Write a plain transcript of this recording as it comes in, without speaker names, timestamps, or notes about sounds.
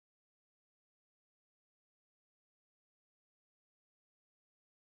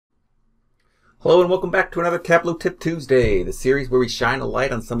Hello and welcome back to another Tableau Tip Tuesday, the series where we shine a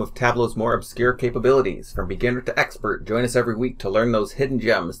light on some of Tableau's more obscure capabilities. From beginner to expert, join us every week to learn those hidden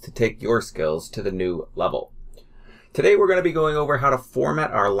gems to take your skills to the new level. Today we're going to be going over how to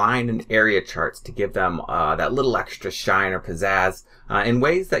format our line and area charts to give them that little extra shine or pizzazz in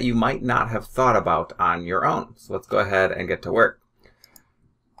ways that you might not have thought about on your own. So let's go ahead and get to work.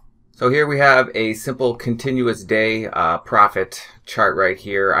 So here we have a simple continuous day profit chart right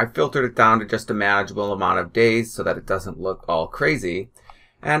here. I filtered it down to just a manageable amount of days so that it doesn't look all crazy.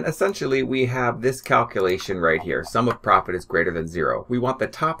 And essentially we have this calculation right here. Sum of profit is greater than 0. We want the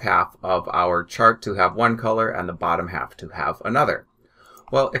top half of our chart to have one color and the bottom half to have another.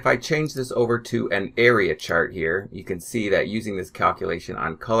 Well, if I change this over to an area chart here, you can see that using this calculation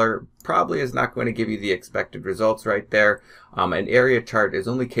on color probably is not going to give you the expected results right there. An area chart is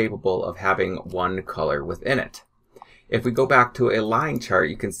only capable of having one color within it. If we go back to a line chart,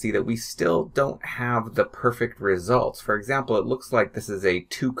 you can see that we still don't have the perfect results. For example, it looks like this is a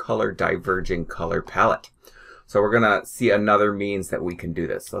two-color diverging color palette. So we're going to see another means that we can do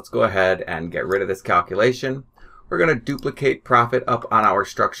this. Let's go ahead and get rid of this calculation. We're going to duplicate profit up on our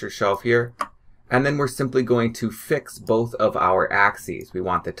structure shelf here, and then we're simply going to fix both of our axes. We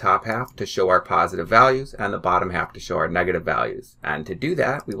want the top half to show our positive values and the bottom half to show our negative values. And to do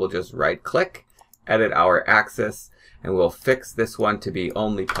that, we will just right click, edit our axis, and we'll fix this one to be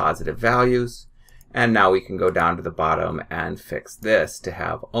only positive values. And now we can go down to the bottom and fix this to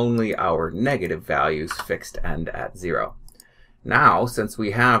have only our negative values fixed and at 0. Now, since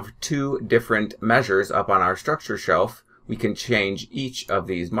we have two different measures up on our structure shelf, we can change each of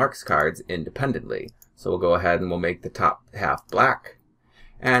these marks cards independently. So we'll go ahead and we'll make the top half black,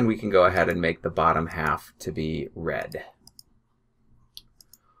 and we can go ahead and make the bottom half to be red.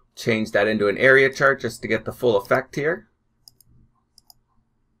 Change that into an area chart just to get the full effect here.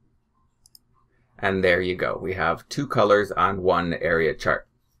 And there you go. We have two colors on one area chart.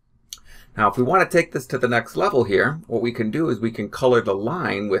 Now, if we want to take this to the next level here, what we can do is we can color the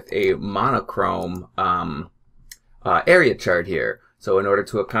line with a monochrome area chart here. So in order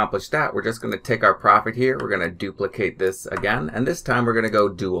to accomplish that, we're just going to take our profit here. We're going to duplicate this again, and this time we're going to go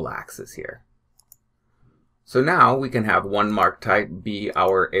dual axis here. So now we can have one mark type be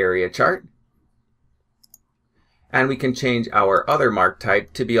our area chart. And we can change our other mark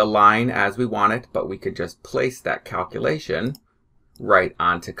type to be a line as we want it, but we could just place that calculation right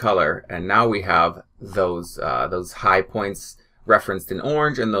onto color, and now we have those high points referenced in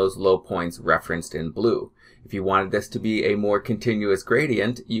orange and those low points referenced in blue. If you wanted this to be a more continuous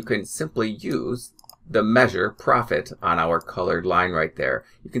gradient, you can simply use the measure profit on our colored line right there.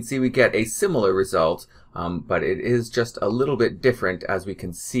 You can see we get a similar result, but it is just a little bit different, as we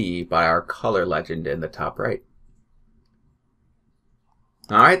can see by our color legend in the top right.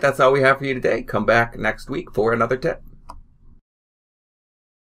 All right, that's all we have for you today. Come back next week for another tip.